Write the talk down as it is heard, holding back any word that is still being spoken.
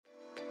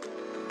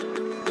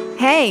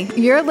Hey,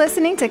 you're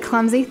listening to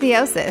Clumsy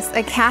Theosis,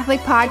 a Catholic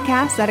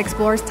podcast that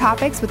explores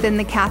topics within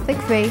the Catholic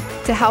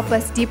faith to help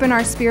us deepen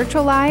our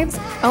spiritual lives,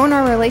 own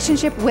our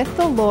relationship with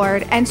the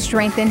Lord, and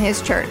strengthen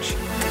His church.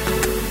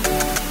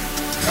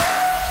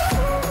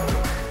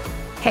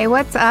 Hey,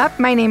 what's up?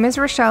 My name is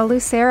Rochelle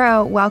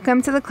Lucero.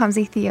 Welcome to the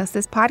Clumsy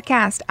Theosis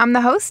podcast. I'm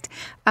the host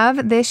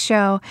of this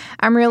show.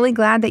 I'm really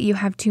glad that you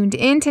have tuned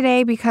in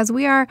today because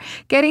we are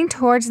getting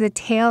towards the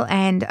tail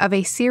end of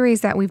a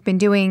series that we've been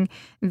doing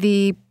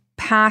the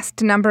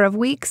past number of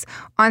weeks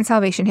on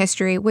salvation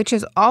history, which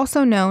is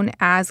also known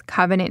as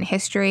covenant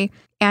history.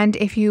 And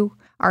if you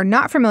are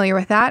not familiar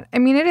with that,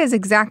 it is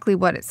exactly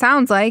what it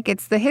sounds like.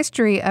 It's the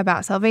history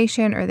about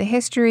salvation, or the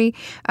history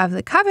of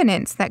the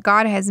covenants that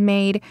God has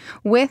made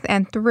with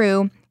and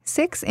through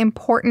 6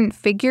 important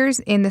figures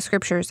in the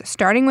scriptures,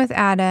 starting with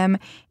Adam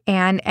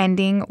and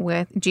ending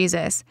with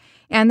Jesus.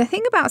 And the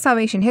thing about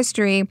salvation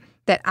history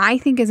that I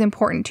think is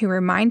important to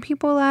remind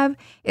people of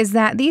is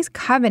that these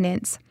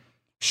covenants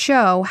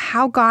show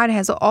how God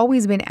has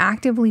always been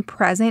actively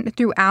present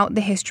throughout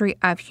the history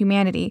of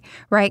humanity,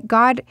 right?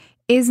 God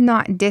is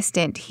not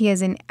distant. He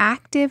is an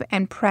active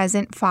and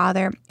present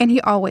Father, and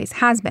He always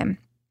has been.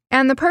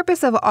 And the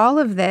purpose of all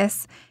of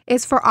this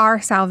is for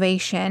our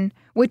salvation,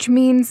 which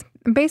means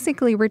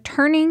basically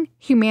returning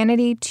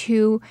humanity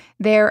to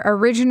their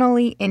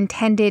originally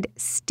intended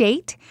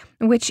state,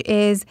 which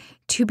is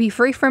to be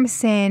free from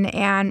sin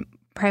and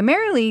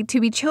primarily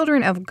to be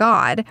children of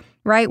God,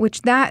 right?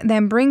 Which that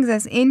then brings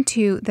us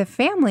into the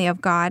family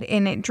of God,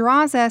 and it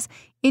draws us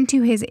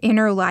into His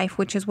inner life,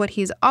 which is what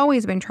He's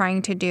always been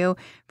trying to do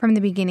from the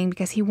beginning,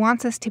 because He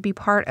wants us to be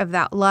part of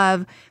that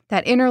love,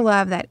 that inner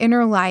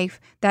life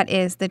that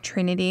is the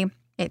Trinity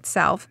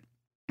itself.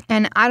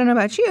 And I don't know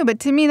about you, but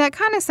to me, that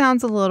kind of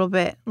sounds a little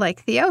bit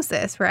like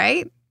theosis,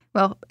 right?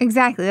 Well,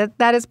 exactly.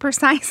 That is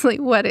precisely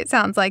what it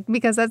sounds like,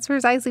 because that's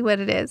precisely what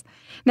it is.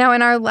 Now,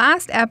 in our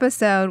last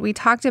episode, we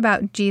talked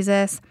about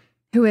Jesus,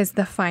 who is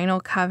the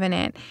final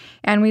covenant.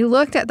 And we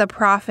looked at the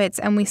prophets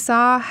and we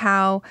saw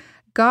how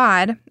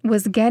God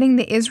was getting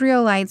the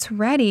Israelites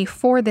ready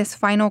for this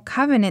final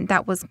covenant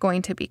that was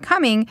going to be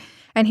coming.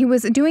 And He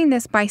was doing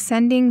this by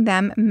sending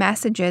them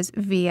messages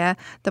via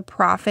the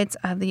prophets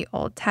of the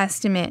Old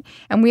Testament.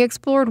 And we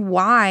explored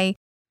why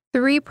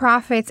 3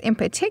 prophets in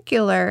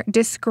particular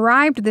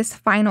described this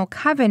final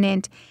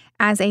covenant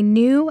as a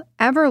new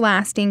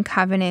everlasting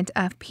covenant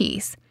of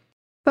peace.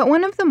 But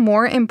one of the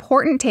more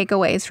important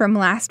takeaways from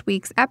last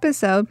week's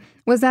episode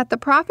was that the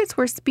prophets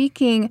were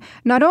speaking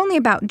not only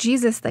about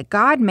Jesus, the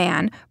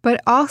God-man,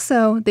 but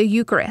also the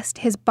Eucharist,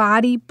 His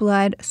body,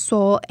 blood,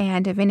 soul,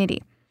 and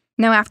divinity.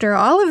 Now, after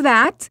all of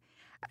that,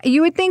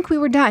 you would think we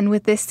were done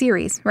with this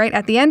series, right?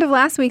 At the end of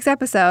last week's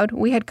episode,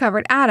 we had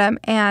covered Adam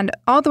and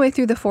all the way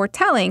through the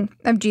foretelling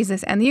of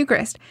Jesus and the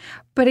Eucharist.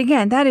 But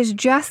again, that is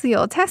just the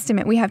Old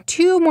Testament. We have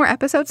 2 more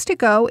episodes to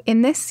go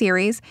in this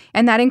series,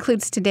 and that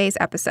includes today's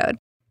episode.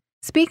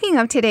 Speaking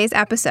of today's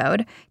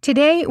episode,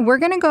 today we're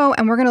going to go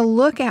and we're going to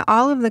look at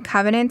all of the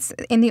covenants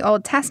in the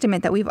Old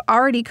Testament that we've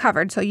already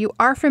covered, so you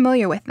are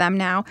familiar with them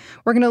now.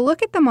 We're going to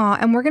look at them all,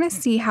 and we're going to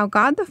see how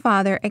God the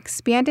Father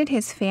expanded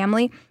His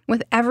family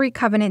with every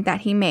covenant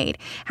that He made,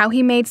 how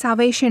He made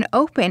salvation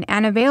open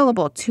and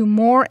available to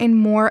more and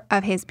more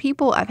of His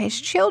people, of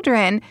His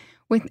children,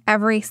 with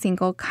every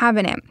single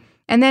covenant.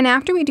 And then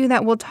after we do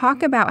that, we'll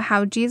talk about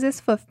how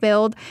Jesus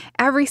fulfilled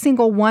every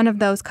single one of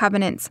those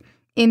covenants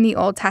in the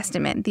Old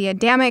Testament, the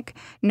Adamic,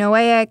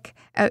 Noahic,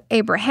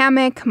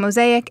 Abrahamic,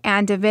 Mosaic,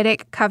 and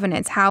Davidic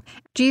covenants, how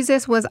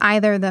Jesus was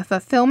either the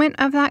fulfillment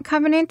of that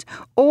covenant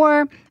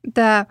or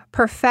the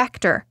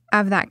perfecter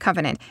of that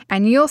covenant.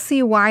 And you'll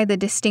see why the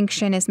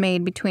distinction is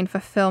made between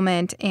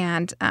fulfillment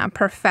and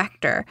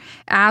perfecter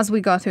as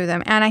we go through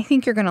them, and I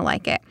think you're going to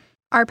like it.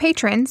 Our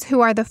patrons,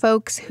 who are the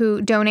folks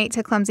who donate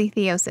to Clumsy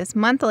Theosis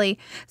monthly,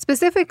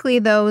 specifically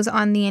those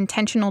on the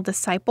intentional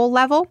disciple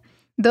level,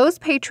 those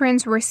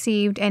patrons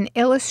received an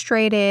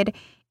illustrated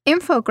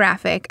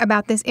infographic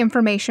about this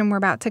information we're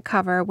about to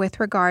cover with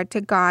regard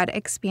to God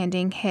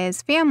expanding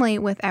His family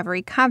with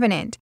every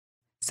covenant.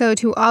 So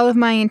to all of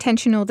my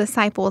intentional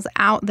disciples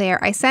out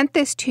there, I sent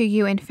this to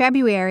you in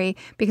February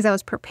because I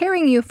was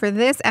preparing you for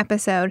this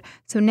episode.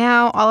 So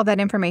now all of that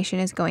information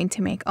is going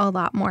to make a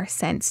lot more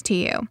sense to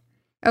you.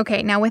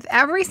 Okay, now with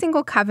every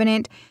single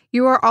covenant,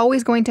 you are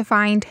always going to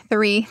find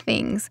 3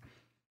 things.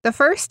 The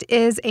first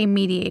is a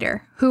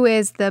mediator, who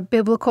is the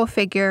biblical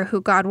figure who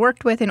God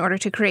worked with in order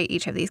to create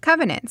each of these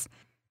covenants.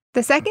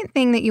 The second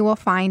thing that you will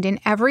find in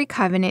every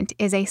covenant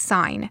is a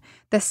sign,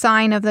 the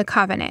sign of the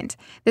covenant.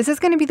 This is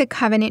going to be the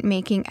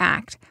covenant-making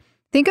act.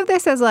 Think of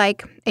this as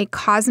like a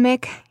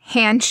cosmic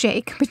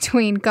handshake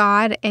between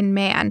God and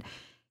man.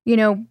 You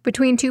know,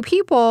 between 2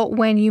 people,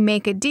 when you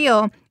make a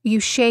deal,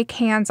 you shake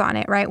hands on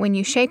it, right? When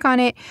you shake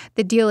on it,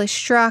 the deal is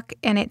struck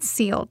and it's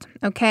sealed,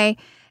 okay?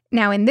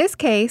 Now, in this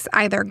case,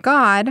 either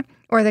God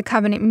or the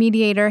covenant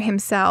mediator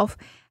himself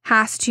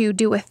has to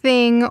do a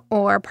thing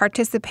or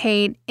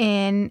participate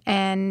in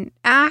an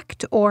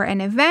act or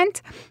an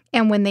event.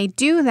 And when they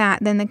do that,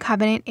 then the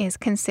covenant is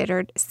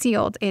considered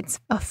sealed. It's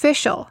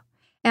official.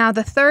 Now,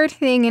 the third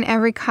thing in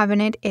every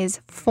covenant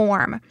is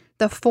form,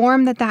 the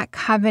form that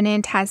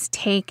covenant has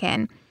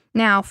taken.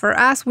 Now, for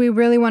us, we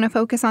really want to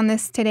focus on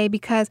this today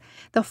because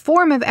the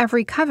form of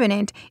every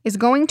covenant is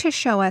going to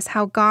show us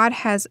how God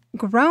has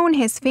grown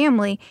his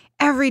family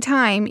every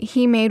time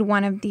he made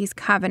one of these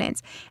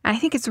covenants. And I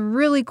think it's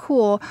really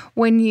cool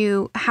when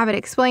you have it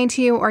explained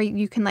to you, or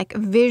you can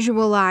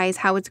visualize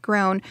how it's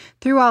grown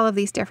through all of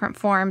these different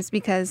forms,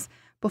 because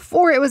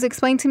before it was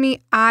explained to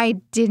me,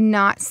 I did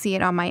not see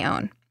it on my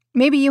own.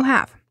 Maybe you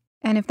have.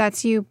 And if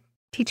that's you,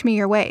 teach me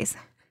your ways.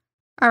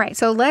 All right,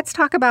 so let's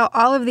talk about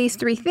all of these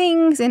 3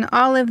 things in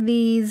all of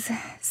these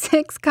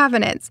 6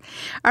 covenants.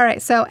 All right,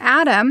 so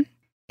Adam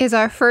is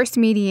our first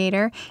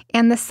mediator,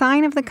 and the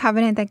sign of the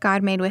covenant that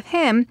God made with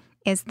him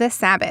is the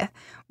Sabbath,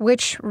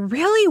 which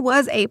really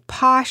was a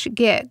posh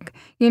gig.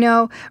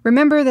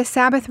 Remember the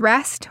Sabbath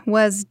rest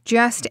was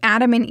just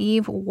Adam and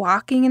Eve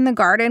walking in the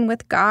garden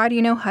with God,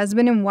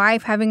 husband and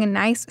wife having a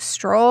nice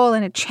stroll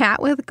and a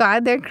chat with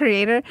God, their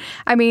creator.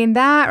 I mean,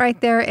 that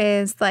right there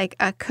is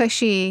a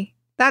cushy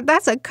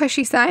That's a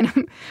cushy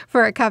sign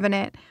for a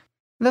covenant.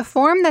 The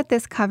form that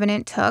this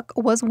covenant took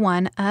was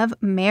one of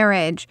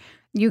marriage.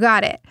 You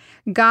got it.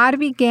 God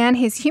began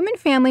his human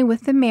family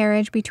with the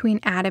marriage between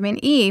Adam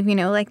and Eve,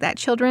 like that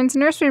children's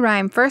nursery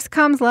rhyme. First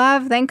comes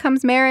love, then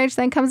comes marriage,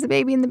 then comes the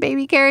baby in the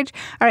baby carriage.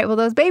 All right, well,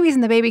 those babies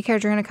in the baby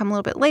carriage are going to come a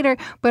little bit later,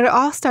 but it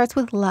all starts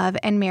with love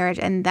and marriage.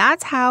 And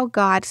that's how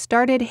God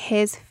started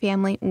his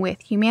family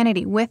with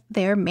humanity, with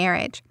their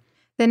marriage.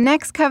 The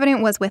next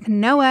covenant was with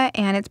Noah,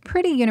 and it's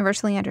pretty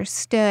universally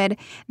understood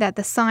that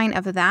the sign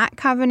of that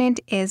covenant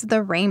is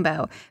the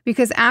rainbow,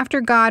 because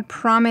after God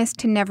promised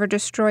to never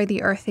destroy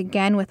the earth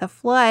again with a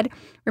flood,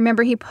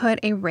 remember he put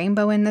a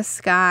rainbow in the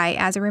sky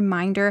as a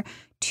reminder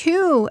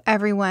to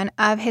everyone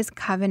of his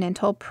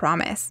covenantal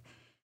promise.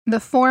 The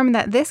form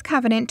that this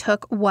covenant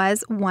took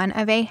was one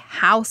of a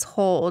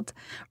household,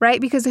 right?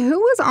 Because who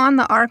was on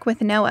the ark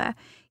with Noah?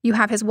 You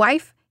have his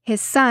wife, his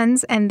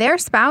sons, and their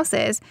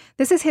spouses.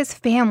 This is his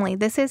family.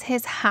 This is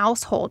his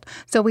household.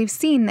 So we've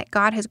seen that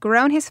God has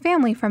grown his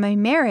family from a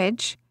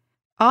marriage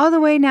all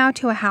the way now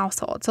to a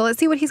household. So let's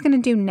see what he's going to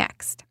do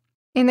next.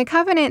 In the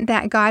covenant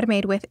that God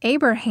made with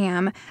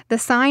Abraham, the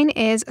sign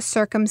is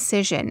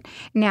circumcision.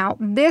 Now,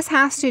 this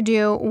has to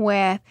do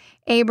with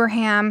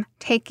Abraham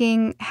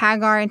taking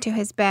Hagar into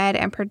his bed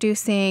and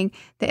producing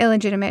the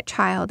illegitimate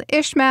child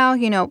Ishmael.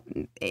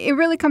 It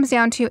really comes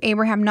down to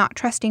Abraham not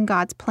trusting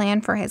God's plan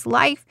for his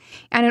life.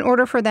 And in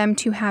order for them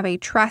to have a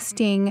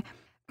trusting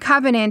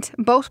covenant,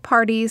 both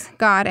parties,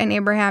 God and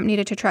Abraham,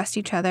 needed to trust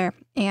each other.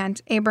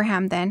 And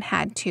Abraham then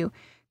had to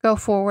go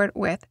forward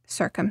with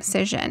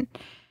circumcision.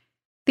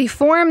 The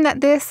form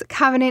that this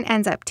covenant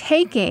ends up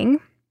taking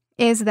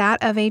is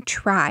that of a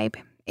tribe.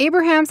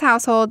 Abraham's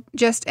household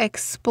just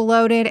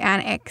exploded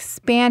and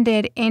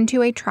expanded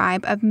into a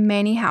tribe of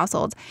many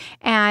households,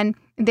 and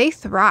they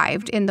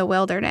thrived in the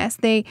wilderness.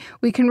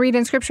 We can read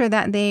in scripture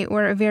that they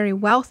were very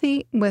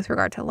wealthy with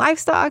regard to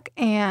livestock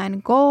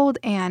and gold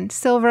and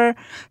silver.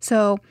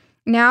 So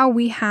now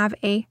we have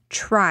a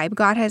tribe.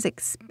 God has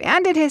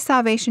expanded his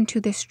salvation to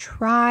this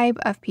tribe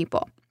of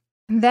people.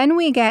 Then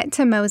we get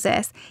to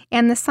Moses,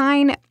 and the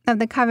sign of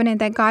the covenant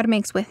that God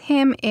makes with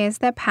him is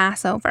the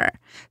Passover.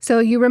 So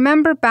you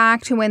remember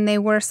back to when they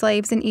were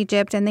slaves in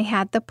Egypt and they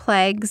had the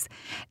plagues.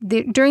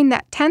 During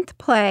that 10th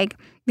plague,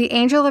 the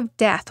angel of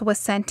death was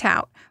sent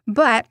out,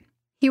 but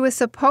he was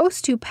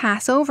supposed to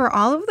pass over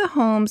all of the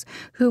homes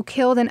who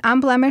killed an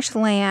unblemished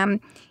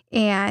lamb,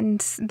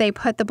 and they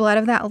put the blood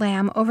of that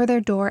lamb over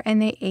their door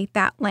and they ate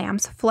that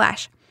lamb's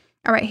flesh.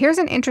 All right, here's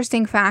an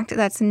interesting fact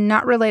that's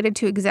not related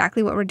to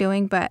exactly what we're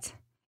doing, but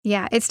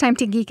yeah, it's time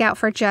to geek out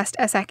for just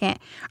a second.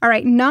 All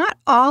right, not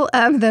all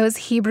of those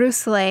Hebrew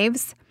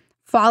slaves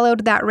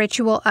followed that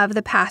ritual of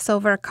the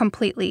Passover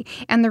completely.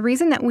 And the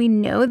reason that we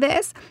know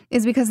this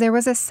is because there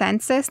was a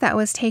census that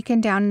was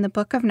taken down in the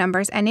book of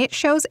Numbers, and it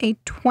shows a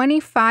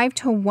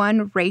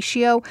 25-to-1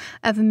 ratio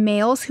of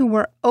males who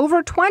were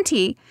over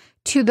 20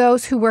 to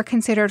those who were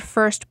considered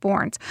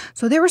firstborns.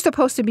 So there were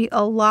supposed to be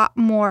a lot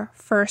more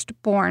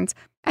firstborns.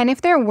 And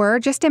if there were,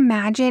 just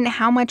imagine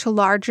how much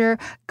larger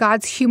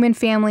God's human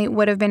family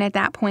would have been at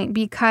that point,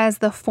 because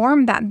the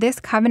form that this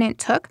covenant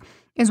took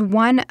is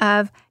one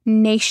of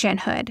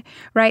nationhood,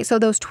 right? So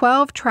those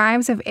 12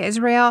 tribes of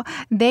Israel,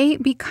 they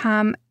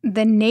become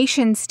the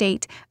nation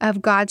state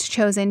of God's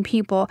chosen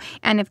people.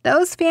 And if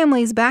those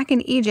families back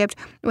in Egypt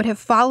would have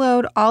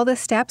followed all the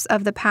steps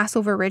of the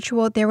Passover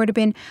ritual, there would have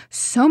been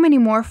so many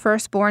more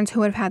firstborns who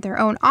would have had their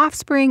own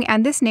offspring,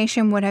 and this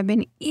nation would have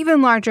been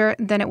even larger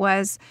than it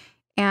was.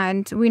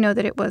 And we know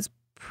that it was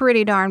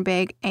pretty darn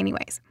big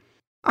anyways.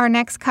 Our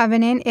next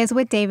covenant is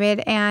with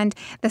David, and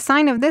the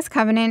sign of this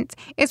covenant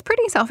is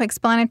pretty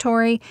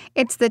self-explanatory.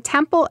 It's the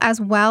temple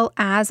as well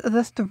as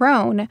the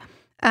throne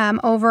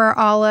over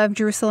all of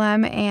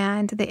Jerusalem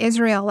and the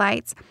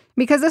Israelites,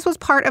 because this was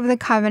part of the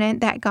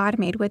covenant that God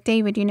made with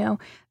David.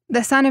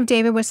 The son of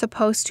David was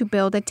supposed to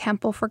build a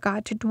temple for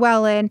God to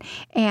dwell in,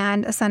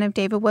 and a son of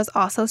David was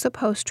also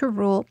supposed to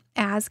rule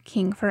as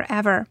king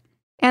forever.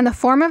 And the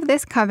form of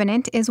this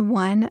covenant is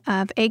one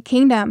of a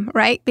kingdom,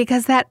 right?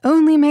 Because that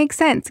only makes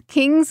sense.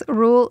 Kings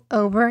rule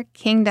over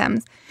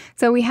kingdoms.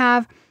 So we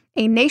have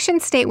a nation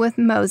state with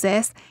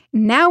Moses.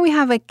 Now we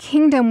have a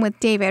kingdom with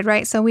David,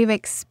 right? So we've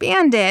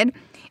expanded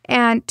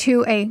and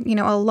to a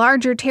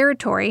larger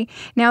territory.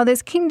 Now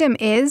this kingdom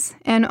is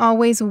and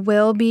always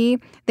will be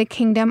the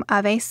kingdom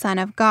of a son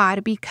of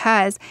God,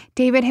 because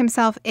David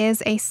himself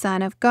is a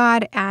son of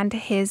God and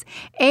his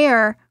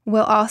heir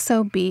will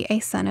also be a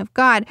son of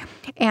God.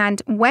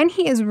 And when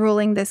he is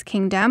ruling this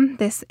kingdom,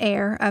 this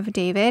heir of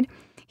David,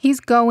 he's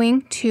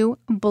going to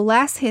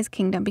bless his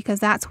kingdom, because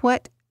that's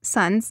what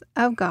sons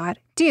of God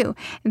do.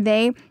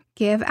 They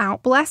give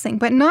out blessing,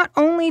 but not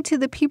only to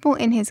the people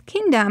in his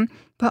kingdom,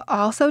 but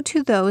also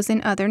to those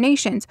in other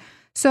nations.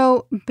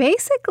 So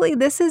basically,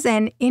 this is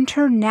an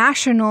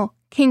international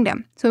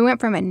kingdom. So we went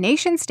from a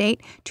nation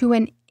state to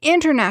an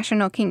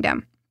international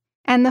kingdom.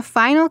 And the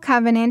final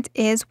covenant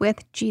is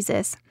with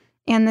Jesus.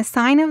 And the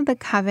sign of the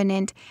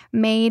covenant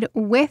made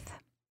with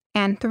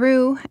and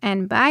through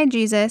and by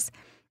Jesus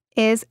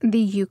is the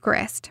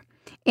Eucharist.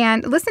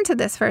 And listen to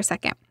this for a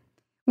second.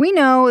 We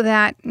know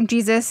that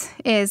Jesus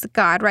is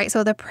God, right?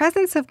 So the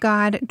presence of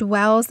God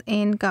dwells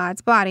in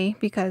God's body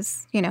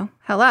because,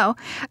 hello.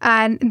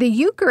 And the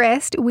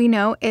Eucharist, we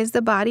know, is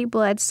the body,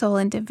 blood, soul,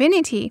 and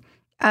divinity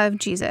of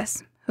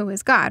Jesus, who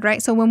is God,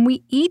 right? So when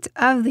we eat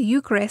of the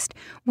Eucharist,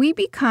 we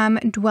become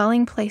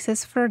dwelling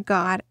places for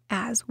God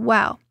as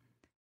well.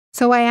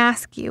 So I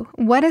ask you,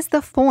 what is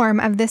the form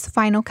of this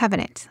final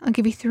covenant? I'll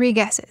give you 3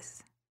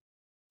 guesses.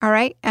 All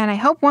right? And I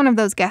hope one of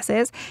those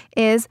guesses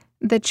is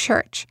the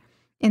church.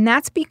 And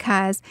that's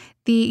because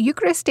the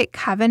Eucharistic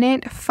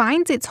covenant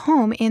finds its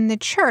home in the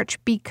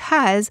church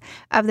because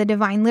of the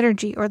divine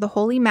liturgy, or the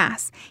Holy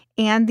Mass,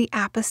 and the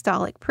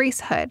apostolic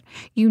priesthood.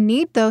 You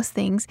need those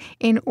things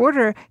in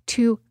order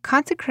to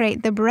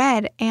consecrate the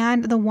bread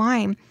and the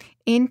wine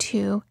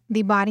into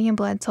the body and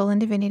blood, soul, and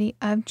divinity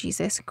of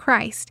Jesus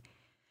Christ.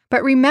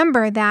 But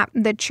remember that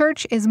the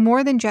church is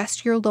more than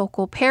just your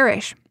local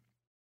parish.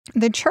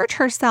 The church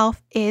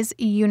herself is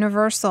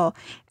universal,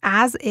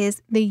 as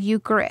is the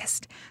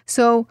Eucharist.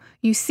 So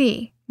you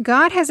see,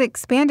 God has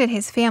expanded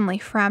his family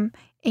from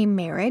a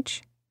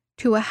marriage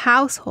to a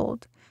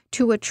household,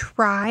 to a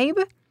tribe,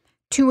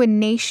 to a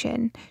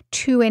nation,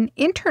 to an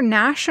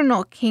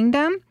international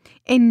kingdom,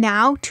 and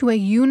now to a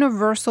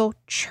universal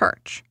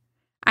church.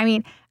 I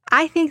mean,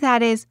 I think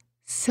that is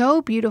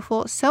so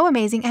beautiful, so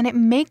amazing, and it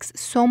makes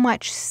so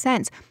much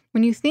sense.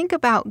 When you think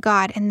about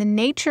God and the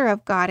nature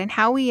of God and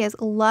how he is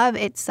love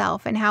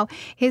itself and how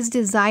his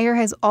desire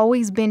has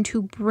always been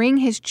to bring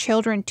his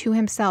children to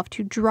himself,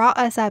 to draw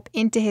us up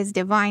into his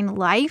divine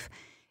life,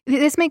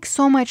 this makes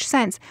so much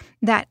sense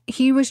that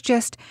he was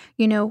just,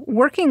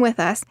 working with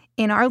us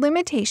in our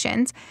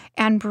limitations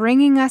and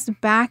bringing us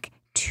back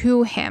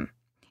to him.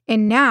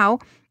 And now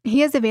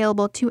he is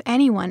available to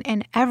anyone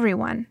and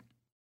everyone.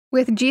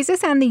 With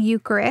Jesus and the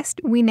Eucharist,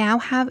 we now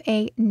have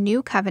a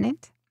new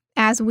covenant,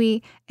 as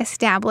we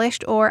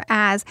established, or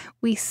as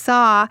we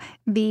saw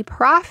the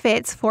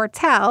prophets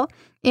foretell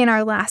in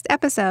our last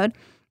episode.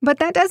 But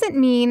that doesn't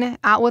mean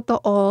out with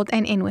the old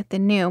and in with the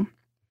new,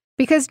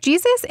 because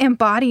Jesus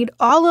embodied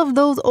all of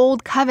those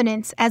old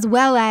covenants as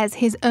well as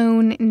his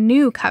own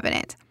new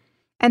covenant.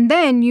 And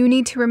then you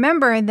need to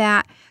remember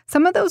that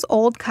some of those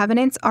old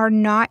covenants are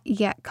not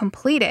yet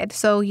completed,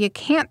 so you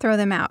can't throw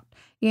them out,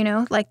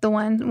 like the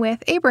one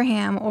with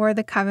Abraham or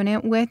the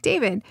covenant with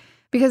David.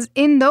 Because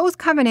in those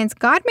covenants,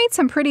 God made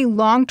some pretty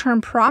long-term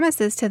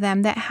promises to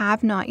them that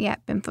have not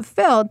yet been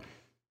fulfilled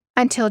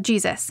until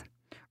Jesus,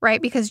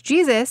 right? Because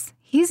Jesus,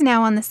 he's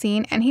now on the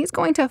scene and he's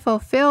going to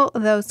fulfill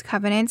those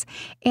covenants,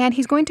 and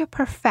he's going to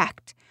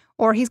perfect,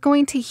 or he's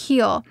going to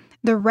heal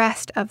the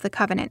rest of the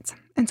covenants.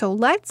 And so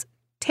let's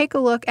take a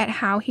look at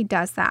how he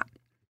does that.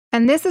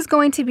 And this is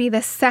going to be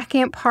the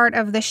second part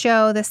of the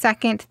show, the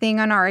second thing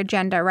on our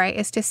agenda, right?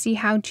 Is to see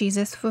how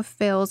Jesus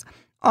fulfills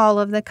all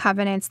of the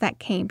covenants that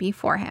came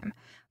before him.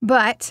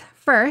 But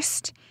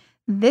first,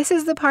 this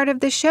is the part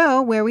of the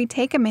show where we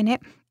take a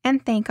minute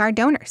and thank our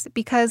donors,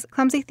 because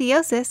Clumsy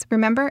Theosis,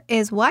 remember,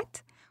 is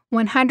what?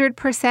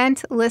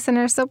 100%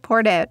 listener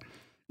supported.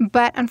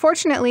 But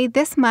unfortunately,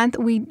 this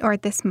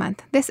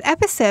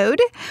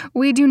episode,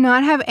 we do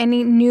not have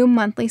any new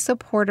monthly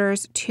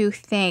supporters to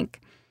thank.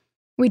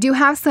 We do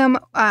have some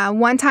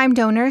one-time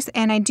donors,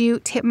 and I do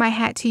tip my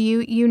hat to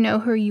you. You know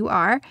who you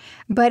are.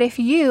 But if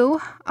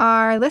you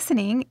are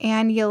listening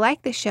and you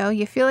like the show,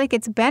 you feel like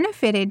it's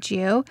benefited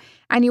you,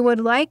 and you would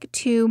like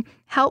to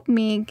help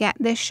me get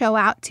this show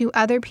out to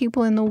other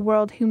people in the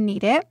world who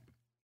need it,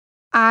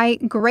 I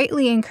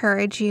greatly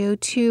encourage you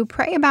to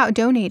pray about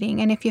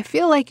donating. And if you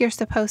feel like you're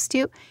supposed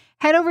to,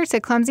 head over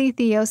to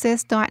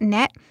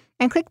clumsytheosis.net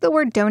and click the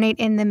word donate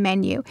in the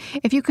menu.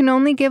 If you can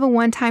only give a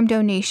one-time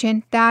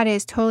donation, that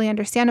is totally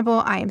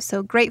understandable. I am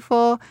so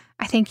grateful.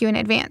 I thank you in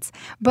advance.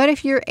 But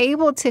if you're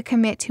able to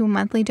commit to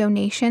monthly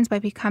donations by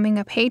becoming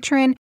a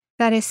patron,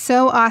 that is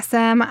so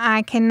awesome.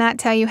 I cannot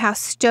tell you how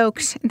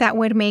stoked that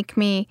would make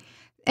me.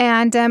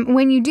 And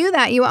when you do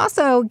that, you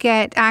also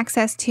get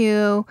access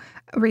to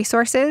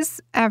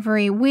resources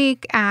every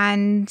week,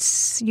 and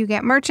you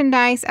get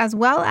merchandise, as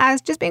well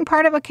as just being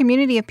part of a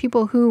community of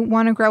people who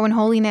want to grow in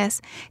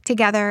holiness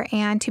together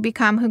and to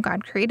become who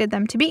God created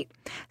them to be.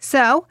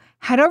 So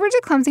head over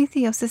to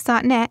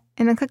clumsytheosis.net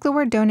and then click the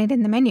word donate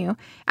in the menu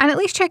and at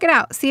least check it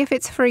out. See if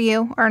it's for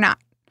you or not.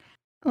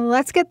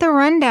 Let's get the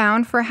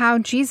rundown for how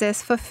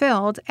Jesus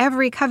fulfilled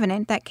every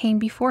covenant that came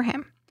before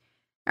him.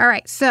 All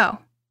right, so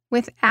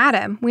with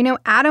Adam, we know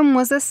Adam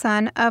was a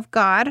son of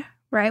God,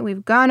 right?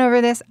 We've gone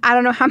over this I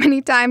don't know how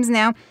many times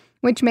now,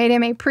 which made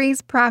him a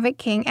priest, prophet,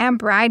 king, and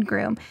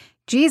bridegroom.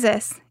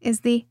 Jesus is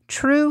the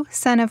true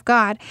Son of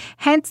God,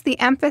 hence the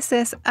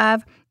emphasis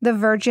of the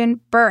virgin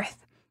birth.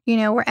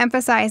 We're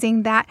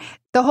emphasizing that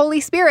the Holy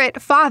Spirit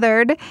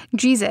fathered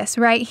Jesus,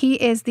 right? He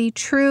is the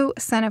true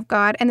Son of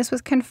God, and this was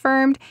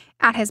confirmed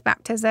at his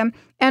baptism.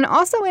 And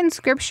also in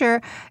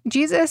Scripture,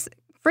 Jesus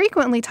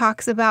frequently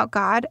talks about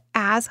God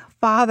as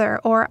Father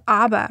or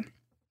Abba,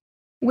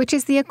 which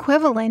is the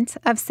equivalent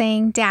of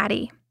saying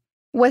daddy.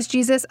 Was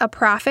Jesus a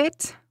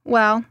prophet?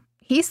 Well,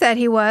 he said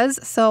he was,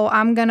 so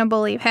I'm going to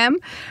believe him.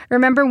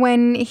 Remember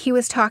when he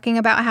was talking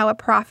about how a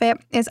prophet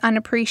is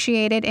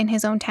unappreciated in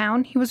his own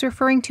town? He was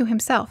referring to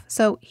himself,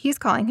 so he's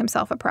calling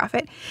himself a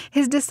prophet.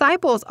 His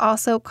disciples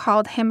also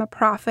called him a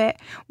prophet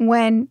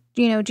when,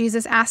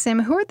 Jesus asked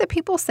him, "Who are the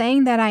people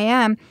saying that I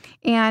am?"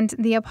 And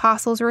the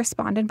apostles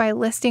responded by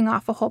listing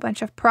off a whole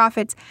bunch of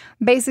prophets,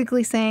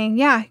 basically saying,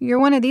 yeah, you're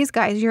one of these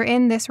guys. You're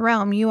in this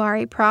realm. You are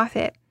a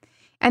prophet.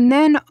 And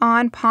then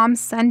on Palm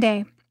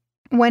Sunday,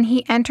 when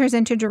he enters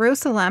into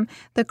Jerusalem,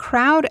 the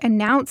crowd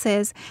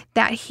announces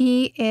that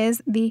he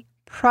is the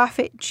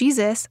prophet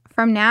Jesus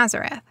from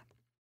Nazareth.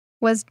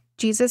 Was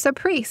Jesus a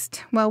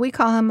priest? Well, we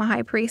call him a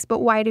high priest, but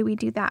why do we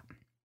do that?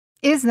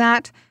 Is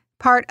that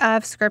part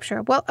of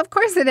Scripture? Well, of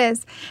course it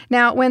is.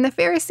 Now, when the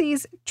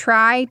Pharisees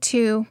try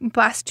to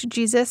bust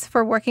Jesus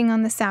for working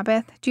on the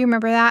Sabbath, do you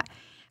remember that?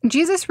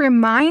 Jesus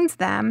reminds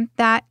them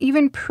that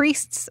even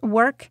priests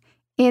work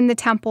in the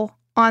temple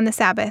on the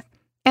Sabbath,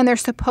 and they're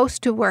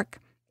supposed to work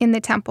in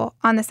the temple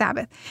on the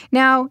Sabbath.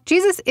 Now,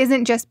 Jesus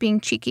isn't just being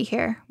cheeky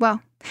here.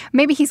 Well,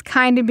 maybe he's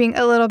kind of being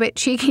a little bit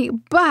cheeky,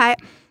 but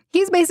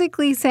he's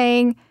basically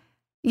saying,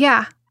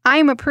 yeah,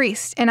 I'm a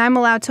priest and I'm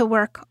allowed to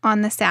work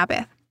on the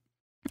Sabbath.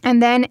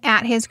 And then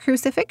at his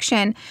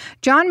crucifixion,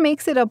 John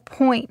makes it a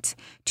point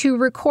to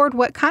record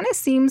what kind of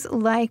seems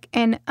like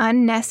an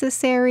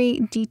unnecessary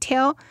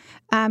detail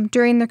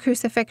during the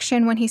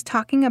crucifixion when he's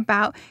talking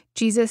about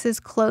Jesus's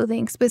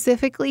clothing,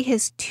 specifically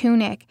his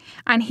tunic.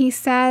 And he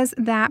says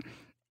that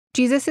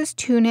Jesus's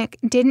tunic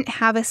didn't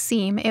have a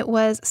seam. It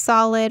was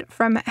solid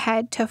from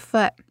head to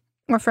foot,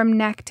 or from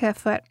neck to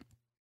foot.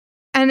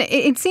 And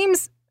it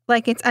seems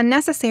like it's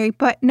unnecessary,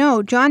 but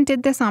no, John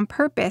did this on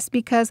purpose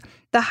because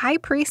the high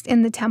priest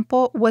in the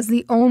temple was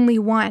the only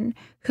one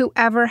who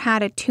ever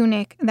had a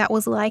tunic that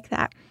was like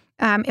that.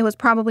 It was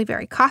probably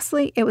very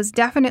costly. It was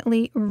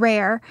definitely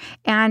rare,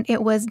 and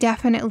it was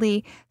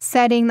definitely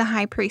setting the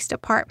high priest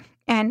apart.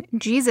 And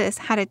Jesus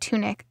had a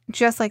tunic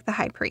just like the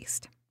high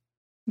priest.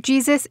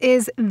 Jesus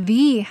is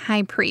the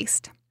high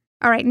priest.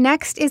 All right,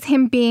 next is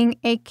him being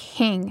a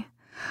king.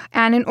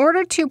 And in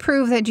order to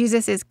prove that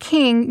Jesus is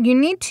king, you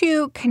need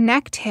to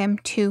connect him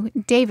to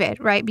David,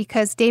 right?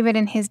 Because David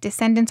and his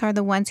descendants are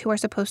the ones who are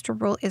supposed to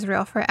rule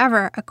Israel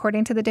forever,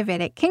 according to the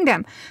Davidic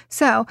kingdom.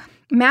 So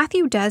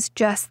Matthew does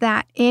just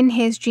that in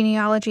his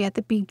genealogy at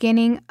the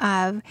beginning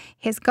of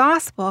his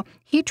gospel.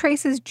 He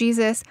traces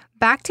Jesus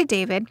back to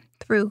David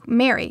through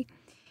Mary.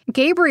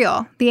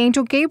 Gabriel, the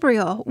angel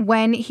Gabriel,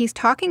 when he's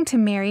talking to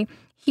Mary,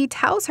 he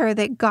tells her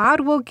that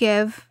God will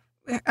give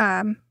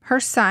her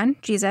son,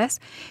 Jesus,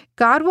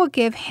 God will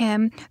give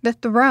him the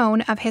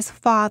throne of his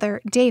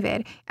father,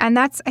 David. And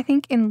that's, I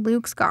think, in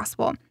Luke's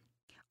gospel.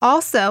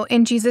 Also,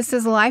 in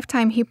Jesus'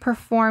 lifetime, he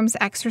performs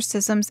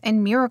exorcisms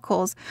and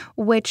miracles,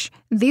 which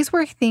these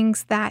were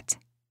things that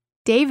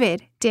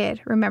David did.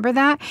 Remember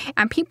that?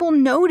 And people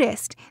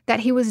noticed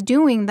that he was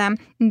doing them.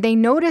 They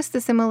noticed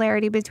the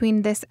similarity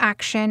between this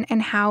action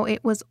and how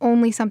it was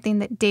only something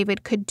that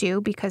David could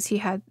do because he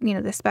had,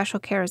 this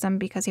special charism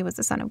because he was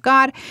the Son of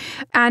God.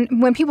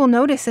 And when people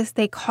noticed this,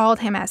 they called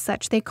him as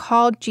such. They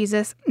called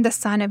Jesus the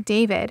Son of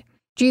David.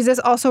 Jesus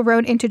also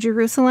rode into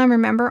Jerusalem,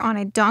 remember, on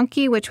a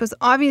donkey, which was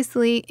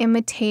obviously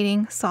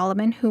imitating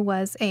Solomon,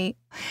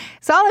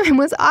 Solomon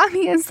was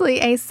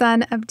obviously a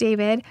son of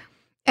David.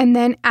 And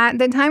then at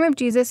the time of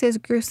Jesus'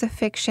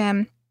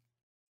 crucifixion,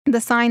 the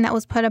sign that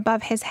was put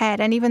above his head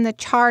and even the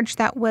charge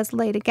that was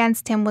laid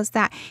against him was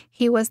that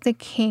he was the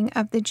king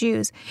of the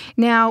Jews.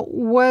 Now,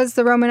 was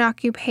the Roman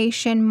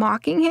occupation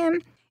mocking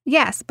him?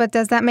 Yes, but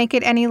does that make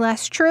it any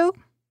less true?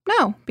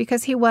 No,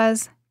 because he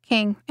was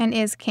king and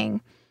is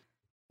king.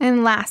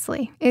 And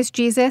lastly, is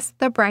Jesus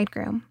the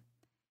bridegroom?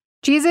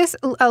 Jesus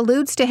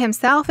alludes to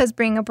himself as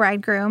being a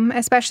bridegroom,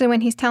 especially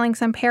when he's telling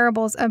some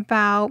parables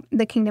about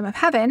the kingdom of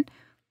heaven.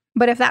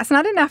 But if that's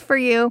not enough for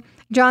you,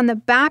 John the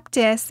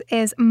Baptist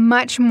is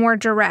much more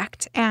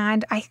direct,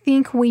 and I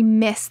think we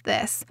miss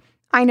this.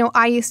 I know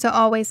I used to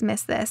always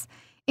miss this.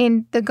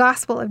 in the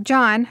Gospel of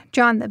John,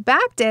 John the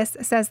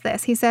Baptist says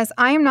this. He says,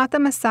 "I am not the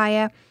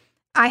Messiah.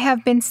 I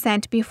have been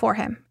sent before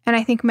him." And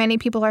I think many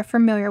people are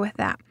familiar with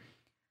that.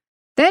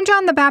 Then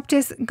John the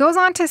Baptist goes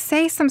on to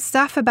say some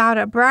stuff about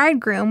a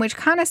bridegroom, which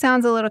kind of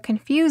sounds a little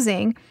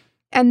confusing.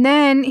 And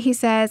then he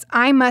says,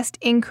 "I must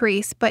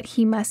increase, but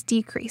he must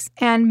decrease."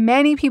 And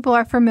many people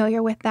are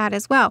familiar with that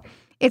as well.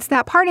 It's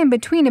that part in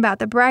between about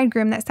the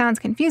bridegroom that sounds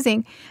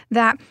confusing,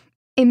 that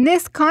in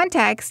this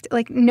context,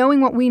 like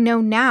knowing what we know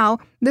now,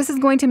 this is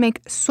going to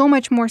make so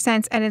much more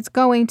sense, and it's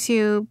going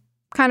to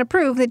kind of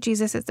prove that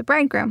Jesus is the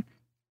bridegroom.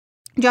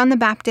 John the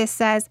Baptist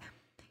says,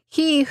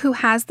 "He who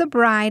has the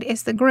bride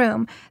is the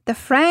groom. The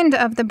friend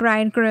of the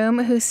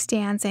bridegroom who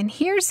stands and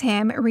hears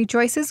him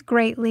rejoices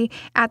greatly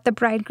at the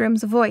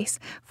bridegroom's voice.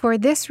 For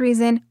this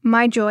reason,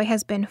 my joy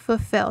has been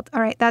fulfilled."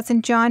 All right, that's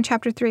in John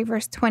chapter 3,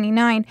 verse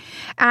 29.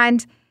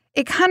 And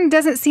it kind of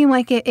doesn't seem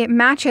like it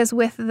matches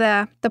with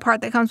the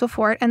part that comes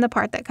before it and the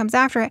part that comes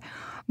after it.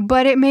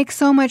 But it makes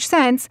so much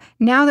sense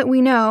now that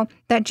we know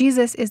that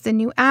Jesus is the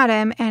new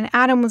Adam, and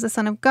Adam was a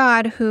son of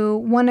God, who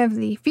one of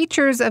the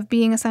features of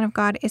being a son of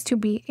God is to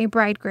be a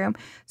bridegroom.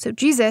 So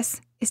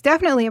Jesus is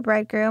definitely a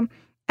bridegroom,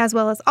 as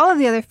well as all of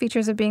the other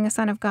features of being a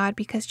son of God,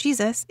 because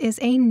Jesus is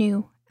a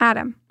new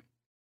Adam.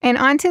 And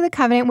on to the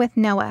covenant with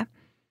Noah.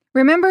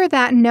 Remember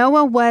that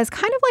Noah was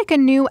kind of like a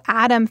new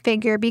Adam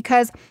figure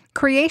because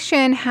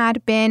creation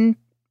had been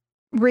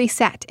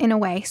reset in a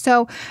way.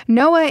 So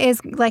Noah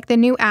is like the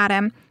new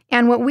Adam.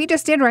 And what we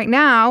just did right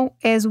now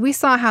is we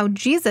saw how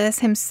Jesus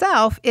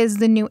himself is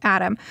the new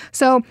Adam.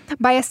 So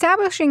by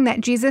establishing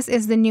that Jesus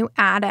is the new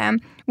Adam,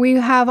 we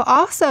have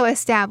also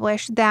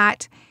established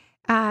that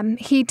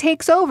he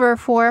takes over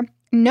for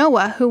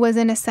Noah, who was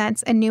in a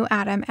sense a new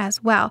Adam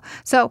as well.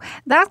 So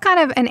that's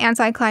kind of an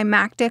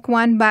anticlimactic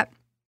one, but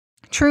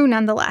true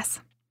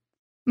nonetheless.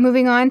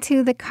 Moving on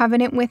to the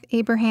covenant with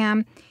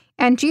Abraham.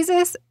 And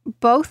Jesus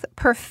both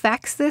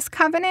perfects this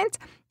covenant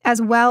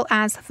as well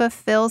as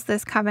fulfills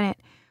this covenant.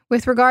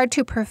 With regard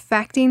to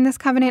perfecting this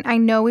covenant, I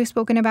know we've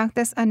spoken about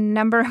this a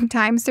number of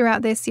times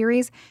throughout this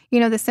series. You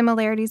know, the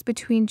similarities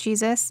between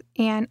Jesus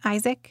and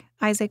Isaac,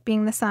 Isaac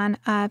being the son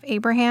of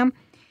Abraham,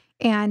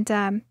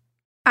 and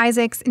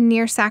Isaac's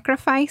near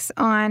sacrifice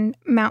on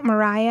Mount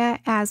Moriah,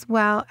 as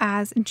well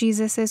as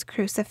Jesus's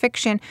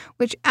crucifixion,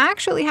 which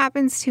actually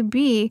happens to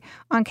be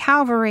on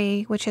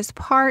Calvary, which is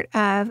part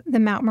of the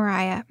Mount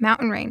Moriah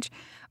mountain range.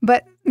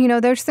 But, you know,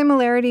 there's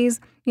similarities.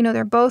 You know,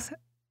 they're both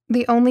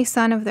the only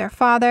son of their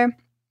father.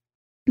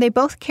 They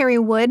both carry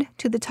wood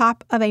to the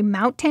top of a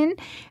mountain,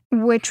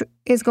 which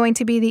is going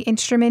to be the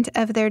instrument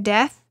of their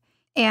death.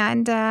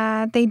 And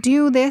they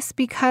do this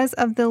because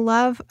of the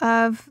love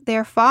of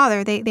their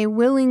father. They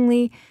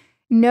willingly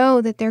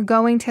know that they're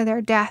going to their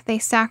death. They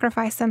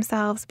sacrifice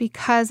themselves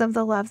because of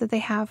the love that they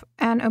have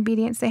and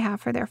obedience they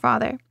have for their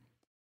father.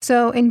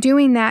 So in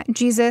doing that,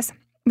 Jesus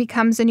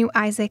becomes a new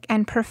Isaac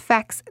and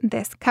perfects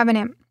this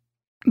covenant.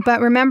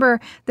 But remember,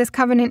 this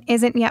covenant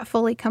isn't yet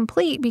fully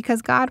complete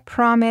because God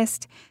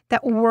promised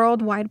that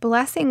worldwide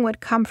blessing would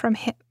come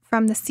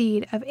from the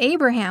seed of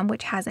Abraham,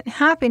 which hasn't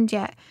happened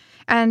yet.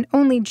 And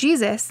only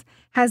Jesus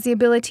has the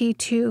ability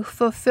to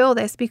fulfill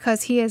this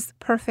because he is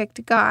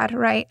perfect God,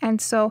 right?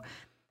 And so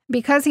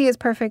because he is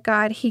perfect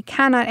God, he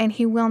cannot and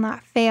he will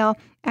not fail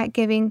at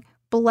giving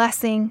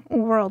blessing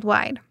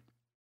worldwide.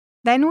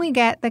 Then we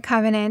get the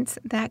covenant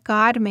that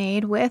God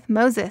made with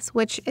Moses,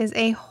 which is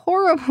a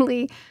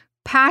horribly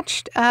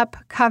patched up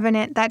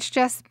covenant that's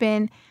just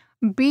been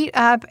beat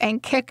up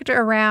and kicked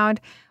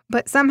around.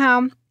 But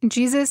somehow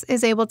Jesus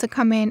is able to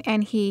come in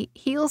and he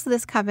heals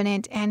this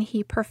covenant and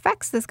he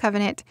perfects this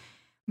covenant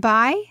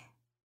by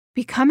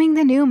becoming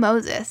the new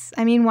Moses.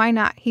 I mean, why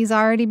not? He's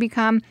already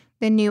become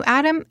the new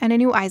Adam and a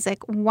new Isaac.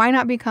 Why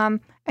not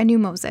become a new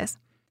Moses?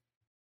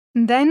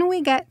 Then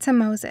we get to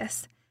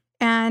Moses,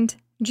 and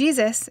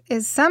Jesus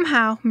is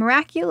somehow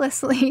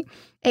miraculously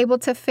able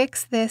to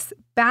fix this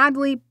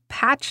badly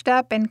patched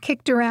up and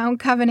kicked around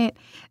covenant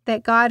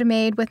that God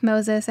made with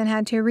Moses and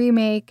had to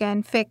remake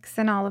and fix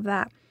and all of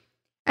that.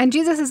 And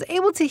Jesus is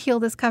able to heal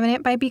this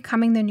covenant by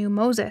becoming the new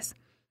Moses.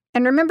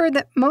 And remember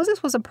that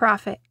Moses was a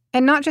prophet,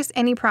 and not just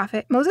any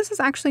prophet. Moses is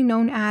actually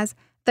known as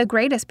the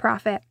greatest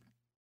prophet.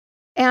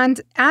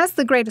 And as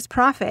the greatest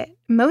prophet,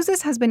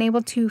 Moses has been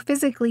able to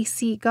physically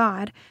see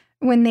God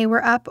when they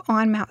were up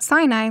on Mount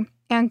Sinai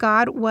and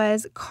God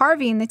was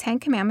carving the Ten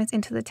Commandments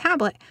into the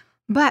tablet.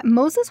 But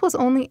Moses was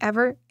only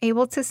ever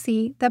able to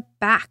see the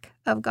back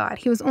of God.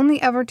 He was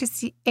only ever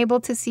able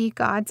to see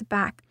God's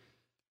back.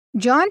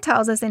 John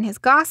tells us in his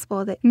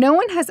gospel that no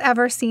one has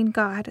ever seen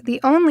God, the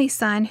only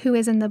Son who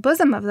is in the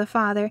bosom of the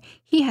Father,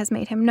 he has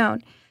made him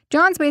known.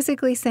 John's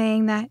basically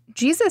saying that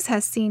Jesus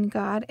has seen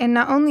God, and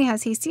not only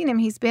has he seen him,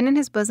 he's been in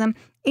his bosom,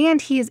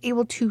 and he is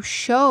able to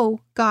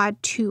show God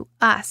to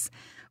us,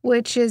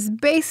 which is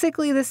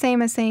basically the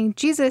same as saying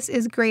Jesus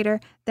is greater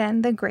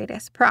than the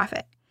greatest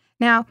prophet.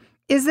 Now,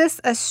 is this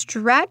a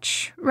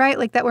stretch, right?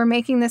 Like that we're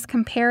making this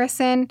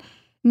comparison?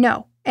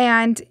 No.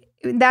 And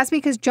that's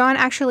because John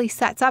actually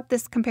sets up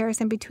this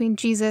comparison between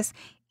Jesus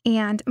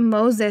and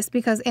Moses,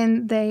 because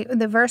in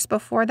the verse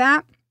before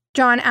that,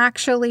 John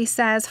actually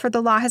says, for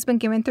the law has been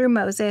given through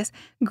Moses,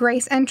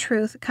 grace and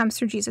truth comes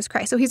through Jesus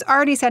Christ. So he's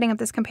already setting up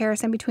this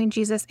comparison between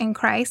Jesus and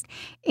Christ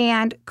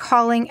and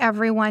calling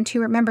everyone to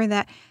remember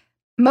that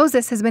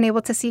Moses has been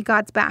able to see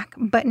God's back,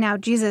 but now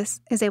Jesus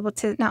is able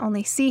to not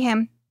only see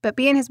him, but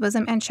be in his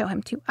bosom and show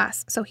him to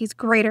us. So he's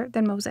greater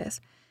than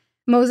Moses.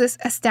 Moses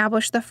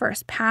established the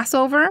first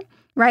Passover,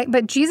 right?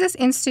 But Jesus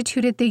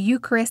instituted the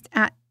Eucharist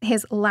at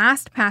his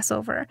last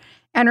Passover.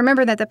 And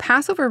remember that the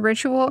Passover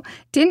ritual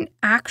didn't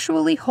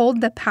actually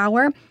hold the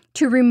power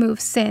to remove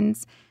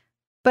sins.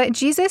 But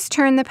Jesus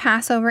turned the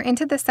Passover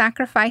into the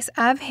sacrifice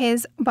of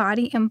his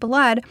body and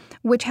blood,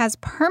 which has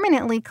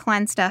permanently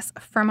cleansed us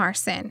from our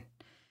sin.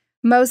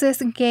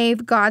 Moses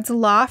gave God's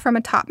law from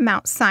atop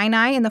Mount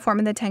Sinai in the form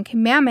of the Ten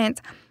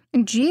Commandments.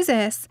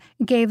 Jesus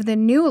gave the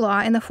new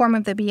law in the form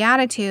of the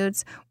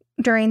Beatitudes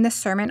during the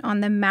Sermon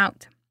on the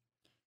Mount.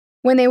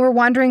 When they were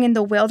wandering in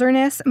the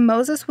wilderness,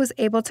 Moses was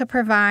able to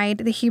provide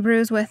the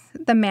Hebrews with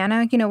the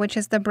manna, which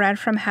is the bread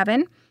from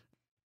heaven.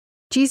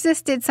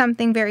 Jesus did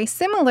something very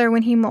similar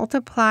when he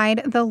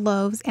multiplied the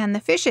loaves and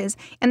the fishes.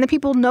 And the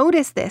people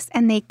noticed this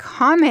and they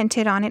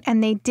commented on it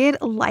and they did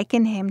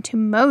liken him to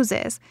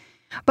Moses.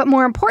 But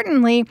more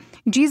importantly,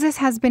 Jesus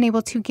has been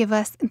able to give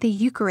us the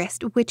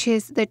Eucharist, which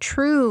is the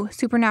true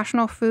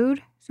supernatural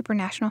food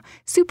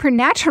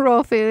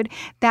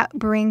that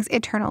brings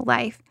eternal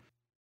life.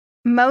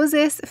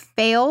 Moses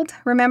failed,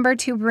 remember,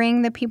 to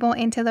bring the people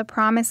into the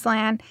promised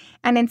land,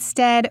 and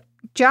instead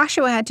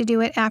Joshua had to do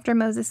it after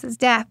Moses'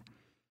 death.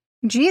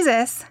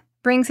 Jesus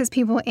brings his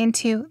people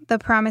into the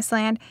promised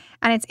land,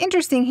 and it's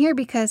interesting here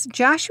because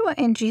Joshua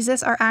and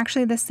Jesus are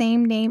actually the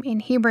same name in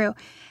Hebrew.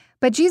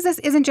 But Jesus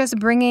isn't just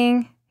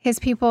bringing his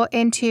people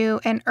into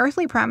an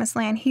earthly promised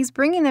land, he's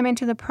bringing them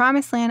into the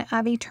promised land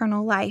of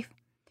eternal life.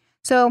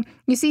 So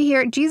you see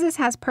here, Jesus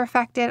has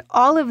perfected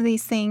all of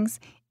these things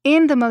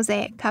in the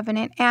Mosaic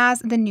covenant as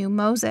the new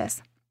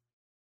Moses.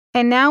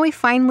 And now we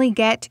finally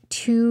get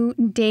to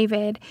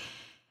David.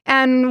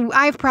 And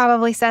I've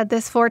probably said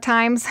this 5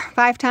 times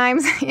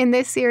in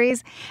this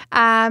series.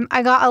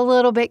 I got a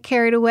little bit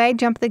carried away,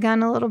 jumped the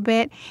gun a little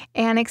bit,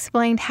 and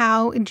explained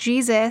how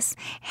Jesus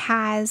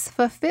has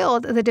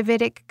fulfilled the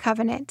Davidic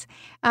covenant.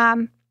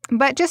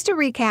 But just to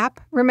recap,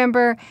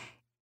 remember,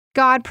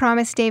 God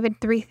promised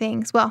David 3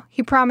 things. Well,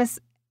 he promised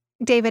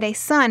David a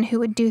son who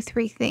would do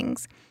 3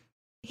 things.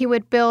 He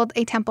would build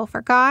a temple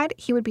for God,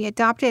 he would be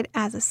adopted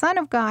as a son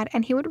of God,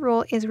 and he would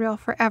rule Israel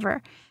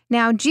forever.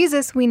 Now,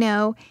 Jesus, we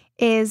know,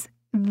 is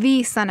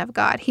the Son of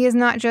God. He is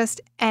not just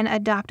an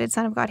adopted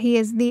Son of God. He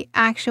is the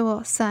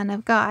actual Son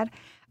of God.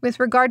 With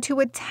regard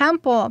to a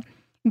temple,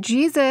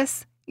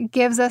 Jesus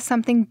gives us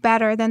something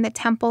better than the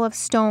temple of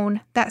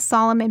stone that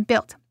Solomon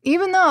built.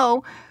 Even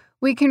though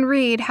we can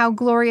read how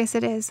glorious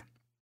it is,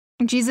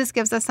 Jesus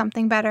gives us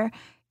something better.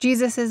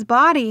 Jesus'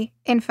 body,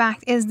 in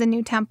fact, is the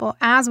new temple,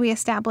 as we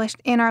established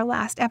in our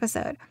last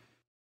episode.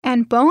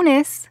 And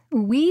bonus,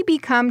 we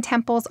become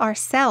temples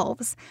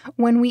ourselves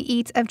when we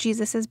eat of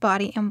Jesus'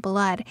 body and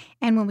blood.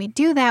 And when we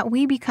do that,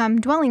 we become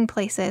dwelling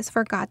places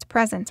for God's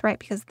presence, right?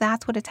 Because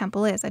that's what a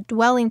temple is, a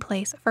dwelling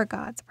place for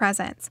God's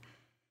presence.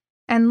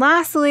 And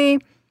lastly,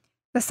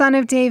 the Son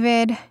of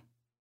David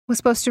was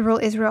supposed to rule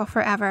Israel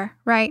forever,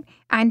 right?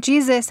 And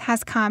Jesus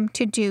has come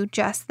to do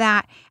just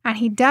that. And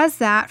he does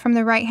that from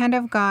the right hand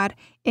of God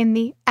in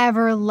the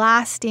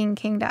everlasting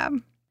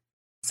kingdom.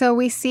 So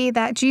we see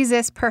that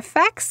Jesus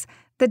perfects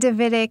the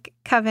Davidic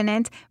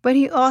covenant, but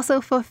he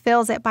also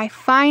fulfills it by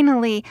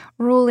finally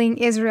ruling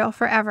Israel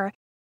forever.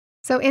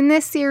 So in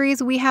this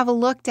series, we have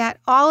looked at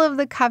all of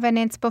the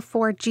covenants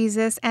before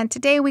Jesus, and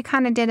today we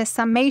kind of did a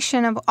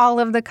summation of all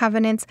of the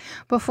covenants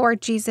before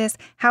Jesus,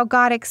 how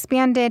God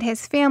expanded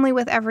his family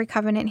with every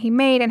covenant he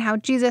made, and how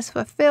Jesus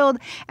fulfilled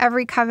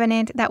every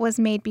covenant that was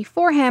made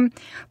before him.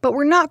 But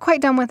we're not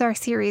quite done with our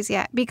series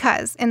yet,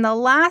 because in the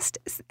last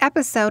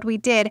episode we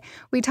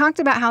talked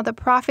about how the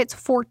prophets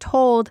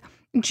foretold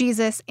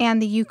Jesus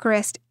and the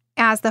Eucharist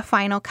as the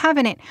final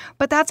covenant.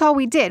 But that's all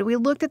we did. We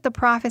looked at the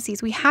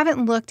prophecies. We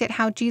haven't looked at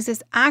how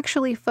Jesus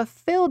actually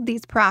fulfilled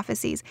these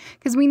prophecies,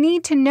 because we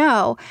need to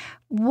know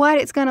what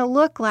it's going to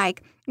look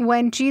like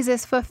when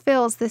Jesus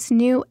fulfills this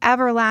new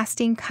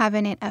everlasting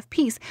covenant of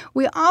peace.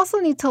 We also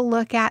need to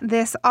look at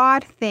this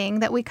odd thing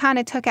that we kind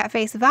of took at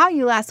face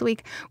value last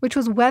week, which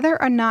was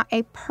whether or not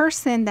a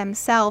person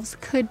themselves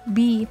could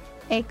be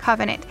a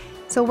covenant.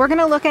 So we're going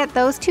to look at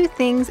those 2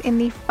 things in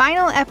the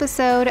final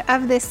episode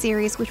of this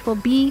series, which will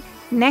be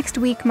next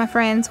week, my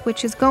friends,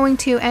 which is going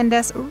to end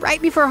us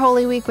right before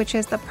Holy Week, which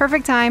is the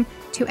perfect time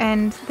to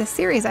end this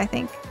series, I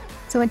think.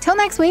 So until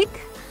next week,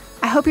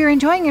 I hope you're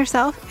enjoying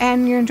yourself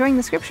and you're enjoying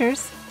the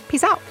scriptures.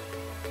 Peace out.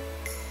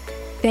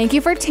 Thank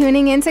you for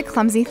tuning in to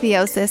Clumsy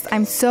Theosis.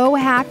 I'm so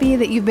happy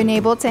that you've been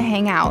able to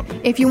hang out.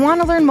 If you want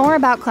to learn more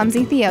about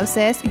Clumsy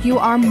Theosis, you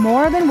are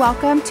more than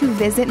welcome to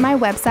visit my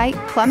website,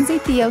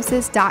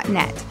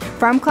 clumsytheosis.net.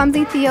 From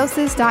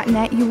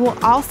clumsytheosis.net, you will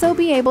also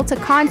be able to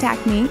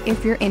contact me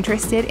if you're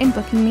interested in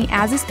booking me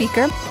as a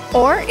speaker,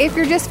 or if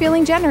you're just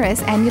feeling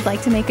generous and you'd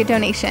like to make a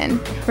donation.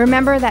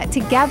 Remember that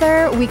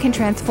together we can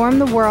transform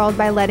the world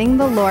by letting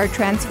the Lord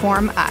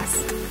transform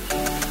us.